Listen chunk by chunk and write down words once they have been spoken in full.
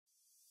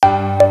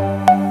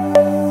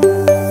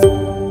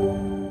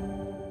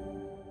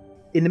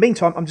In the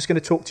meantime, I'm just going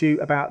to talk to you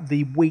about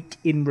the week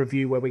in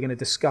review, where we're going to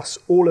discuss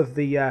all of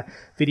the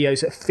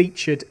videos that are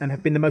featured and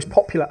have been the most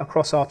popular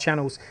across our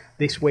channels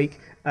this week.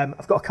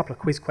 I've got a couple of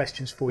quiz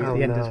questions for you at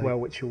the end as well,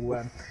 which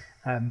will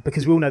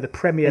because we all know the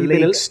Premier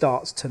League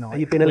starts tonight.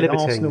 You've been a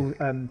libertine.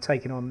 Arsenal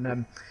taking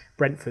on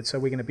Brentford, so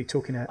we're going to be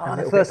talking a little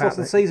the bit first about loss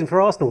of the season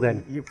for Arsenal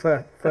then.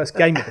 First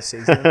game of the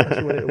season. I'm not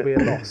sure it'll be a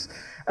loss.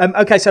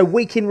 Okay, so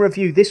week in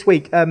review this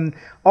week.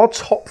 Our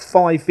top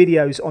 5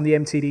 videos on the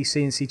MTD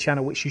CNC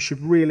channel, which you should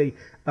really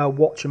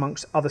watch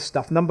amongst other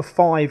stuff. Number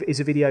 5 is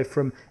a video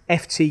from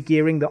FT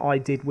Gearing that I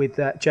did with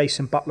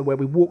Jason Butler, where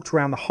we walked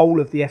around the whole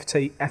of the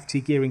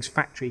FT Gearing's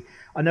factory.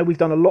 I know we've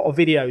done a lot of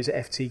videos at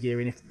FT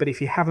Gearing, but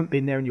if you haven't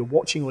been there and you're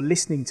watching or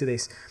listening to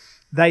this,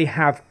 they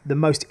have the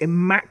most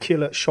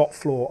immaculate shop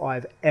floor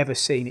I've ever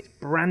seen. It's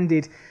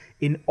branded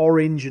in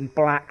orange and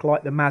black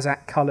like the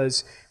Mazak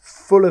colours,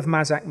 full of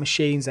Mazak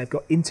machines. They've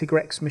got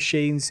Integrex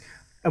machines.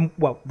 And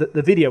well,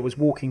 the video was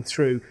walking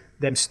through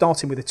them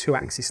starting with a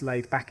 2-axis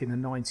lathe back in the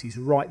 90s,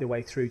 right the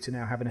way through to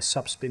now having a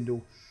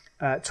sub-spindle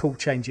tool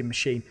changing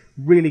machine.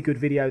 Really good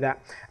video that.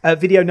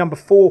 Video number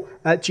 4,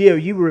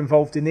 Gio, you were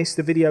involved in this,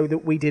 the video that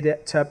we did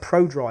at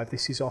ProDrive.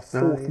 This is our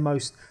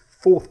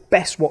fourth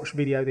best watched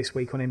video this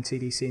week on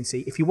MTD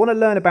CNC. If you want to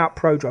learn about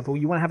ProDrive, or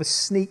you want to have a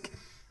sneak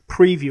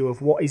preview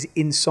of what is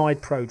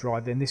inside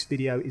ProDrive, then this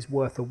video is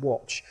worth a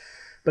watch.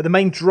 But the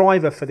main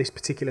driver for this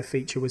particular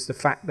feature was the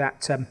fact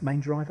that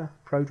ProDrive?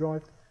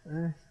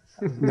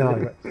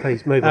 No,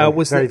 please move on.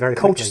 Was very, that very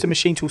Colchester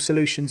Machine Tool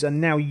Solutions are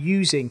now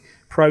using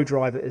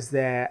ProDrive as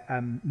their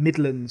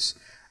Midlands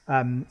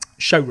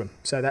showroom.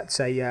 So that's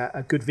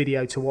a good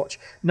video to watch.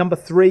 Number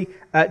 3,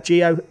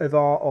 Geo, of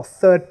our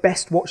third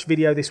best watched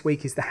video this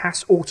week is the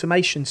Haas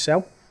Automation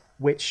cell,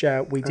 which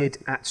we did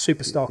at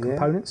Superstar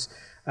Components.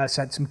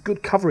 So had some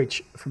good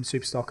coverage from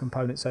Superstar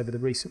Components over the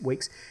recent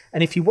weeks.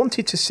 And if you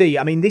wanted to see,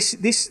 I mean,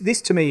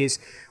 this to me is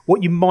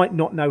what you might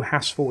not know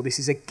Haas for. This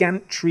is a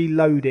gantry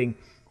loading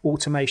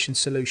automation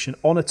solution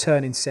on a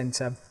turning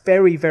centre,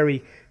 very,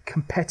 very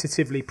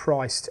competitively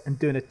priced and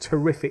doing a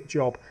terrific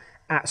job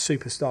at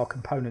Superstar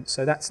Components.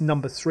 So that's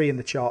number 3 in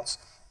the charts.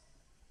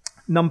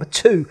 Number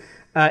 2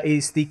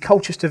 is the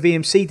Colchester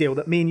VMC deal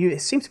that me and you,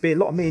 it seems to be a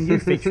lot of me and you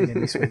featuring in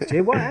this week,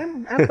 Jim.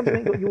 How come you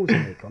ain't got yours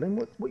in here, Colin?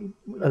 What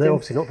they're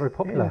obviously not very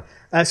popular.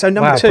 So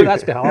number 2,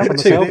 that's a bit harsh on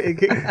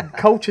the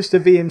Colchester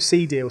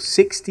VMC deal,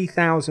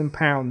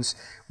 £60,000.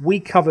 We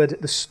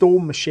covered the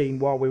Storm machine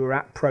while we were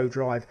at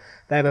ProDrive.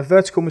 They have a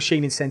vertical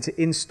machining centre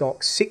in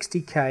stock,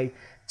 60k,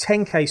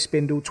 10k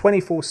spindle,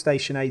 24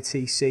 station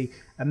ATC,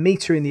 a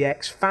meter in the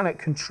X, FANUC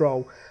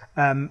control.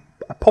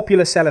 A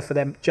popular seller for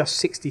them,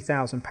 just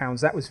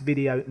 £60,000. That was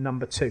video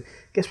number 2.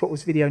 Guess what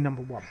was video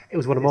number 1? It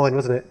was one of mine,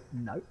 wasn't it?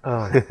 No.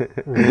 Oh.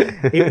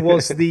 It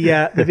was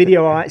the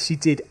video I actually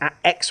did at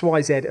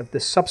XYZ of the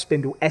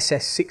Subspindle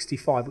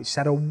SS65, which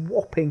had a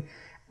whopping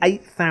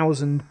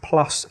 8,000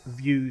 plus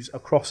views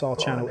across our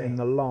channel in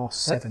the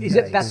last 7 days.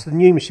 That's the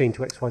new machine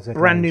to XYZ.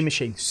 Brand new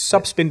machine,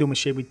 sub-spindle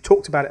machine. We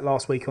talked about it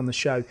last week on the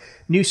show.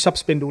 New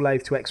sub-spindle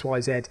lathe to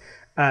XYZ.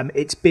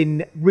 It's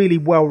been really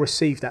well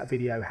received, that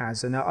video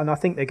has, and I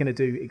think they're going to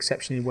do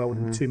exceptionally well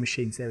with the 2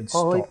 machines there in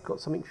stock. I've got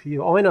something for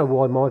you. I know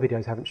why my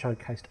videos haven't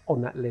showcased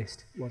on that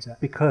list. What's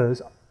that?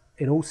 Because,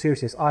 in all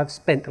seriousness, I've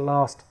spent the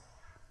last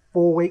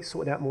 4 weeks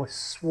sorting out my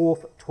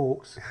Swarth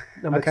Talks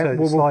number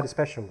 2, slider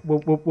special.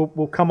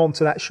 We'll come on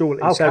to that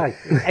shortly. Okay.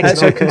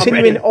 So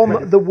continuing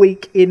on the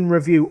week in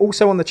review,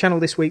 also on the channel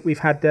this week, we've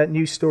had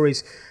news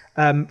stories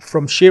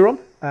from Chiron.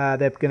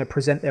 They're going to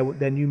present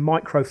their new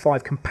Micro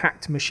 5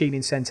 compact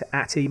machining centre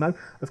at EMO.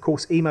 Of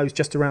course, EMO is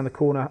just around the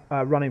corner,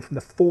 running from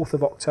the 4th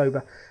of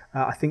October,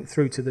 I think,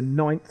 through to the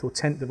 9th or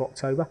 10th of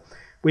October.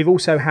 We've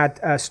also had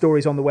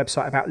stories on the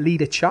website about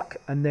Leader Chuck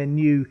and their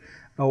new,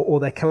 or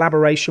their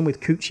collaboration with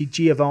Cucci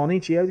Giovanni.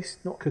 Gio, this is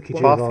not Cookie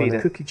Giovanni.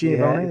 Giovanni. Cookie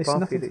Giovanni. Yeah, this is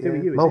nothing to do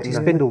with you.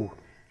 Multi-spindle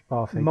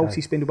bar feed.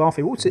 Multi-spindle bar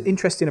feed. What's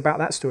interesting about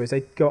that story is they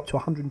go up to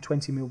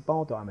 120mm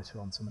bar diameter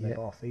on some of their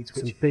bar feeds.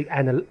 Which, big,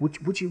 and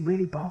would you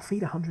really bar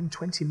feed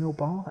 120mm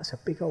bar? That's a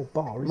big old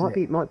bar, isn't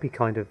it? Might be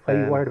kind of... Are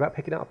you worried about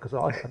picking it up? Because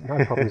I have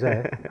no problems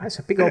there. That's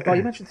a big old bar.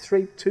 You imagine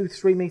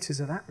 2-3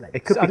 metres of that length.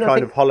 It could be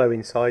kind of hollow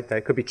inside there.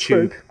 It could be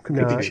tube. But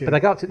they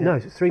go up to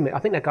 3 metres. I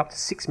think they go up to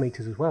 6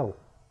 metres as well.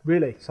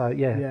 Really? So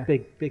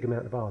big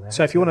amount of bar there.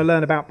 So if you want to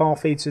learn about bar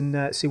feeds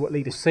and see what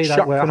leaders see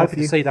that, well, I hope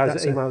you see those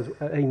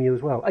at EMU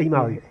as well.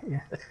 EMO.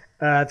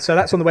 So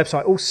that's on the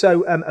website.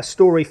 Also, a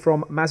story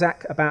from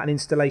Mazak about an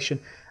installation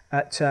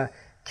at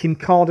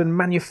Kincardine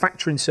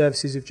Manufacturing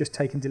Services, who've just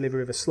taken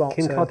delivery of a Slant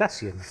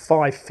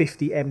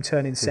 550M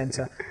turning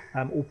centre,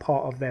 all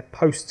part of their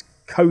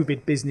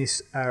post-COVID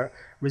business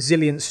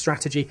resilience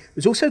strategy.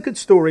 There's also a good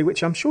story,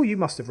 which I'm sure you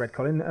must have read,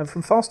 Colin,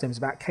 from Fastems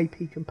about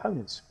KP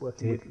Components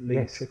working with Lee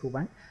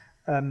Tricklebank.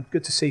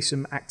 Good to see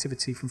some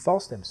activity from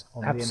Fastems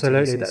on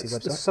Absolutely. the MTD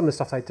website. Some of the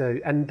stuff they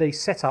do. And the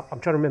setup, I'm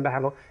trying to remember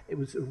how long, it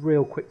was a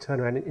real quick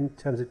turnaround in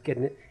terms of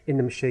getting it in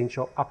the machine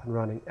shop up and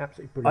running.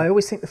 Absolutely brilliant. I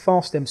always think the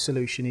Fastems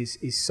solution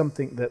is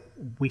something that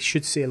we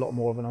should see a lot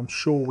more of, and I'm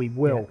sure we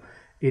will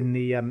in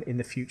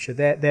the future.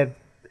 They're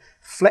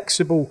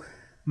flexible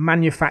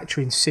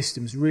manufacturing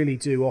systems really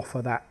do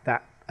offer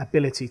that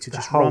ability to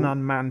just run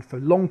unmanned for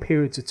long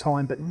periods of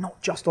time, but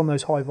not just on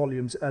those high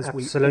volumes as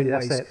we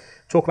always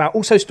talk about.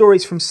 Also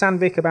stories from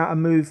Sandvik about a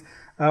move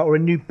or a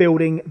new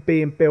building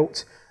being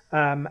built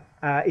in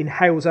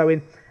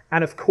Halesowen.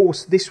 And of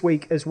course, this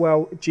week as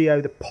well,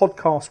 Gio, the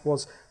podcast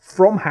was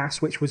from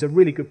Haas, which was a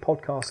really good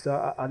podcast.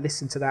 I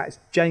listened to that.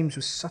 James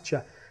was such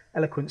a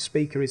eloquent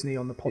speaker, isn't he,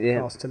 on the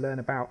podcast to learn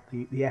about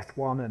the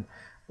F1 and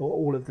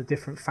all of the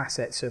different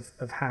facets of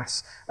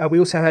Haas. We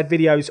also had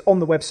videos on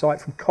the website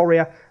from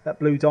Korea at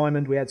Blue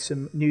Diamond. We had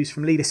some news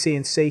from Leader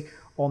CNC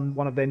on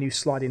one of their new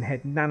sliding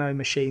head nano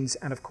machines.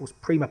 And of course,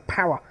 Prima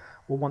Power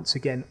were once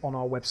again on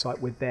our website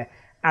with their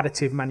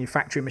additive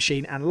manufacturing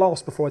machine. And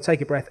last, before I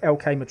take a breath,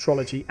 LK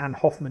Metrology and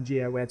Hoffman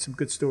Geo. We had some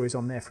good stories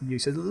on there from you.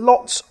 So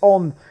lots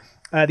on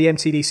the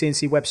MTD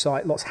CNC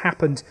website. Lots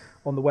happened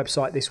on the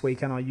website this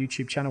week and our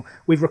YouTube channel.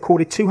 We've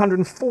recorded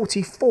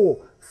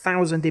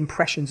 244,000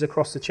 impressions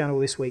across the channel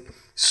this week.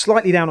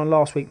 Slightly down on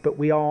last week, but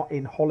we are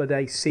in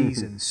holiday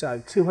season.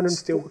 So 200,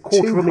 still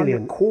quarter of a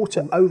million. Well,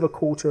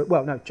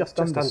 no, just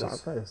under.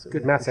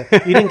 Good math.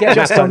 You didn't get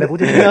just under level,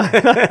 did you?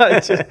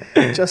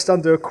 just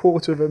under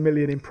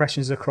 250,000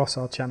 impressions across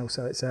our channel.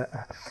 So it's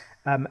a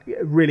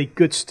really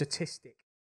good statistic.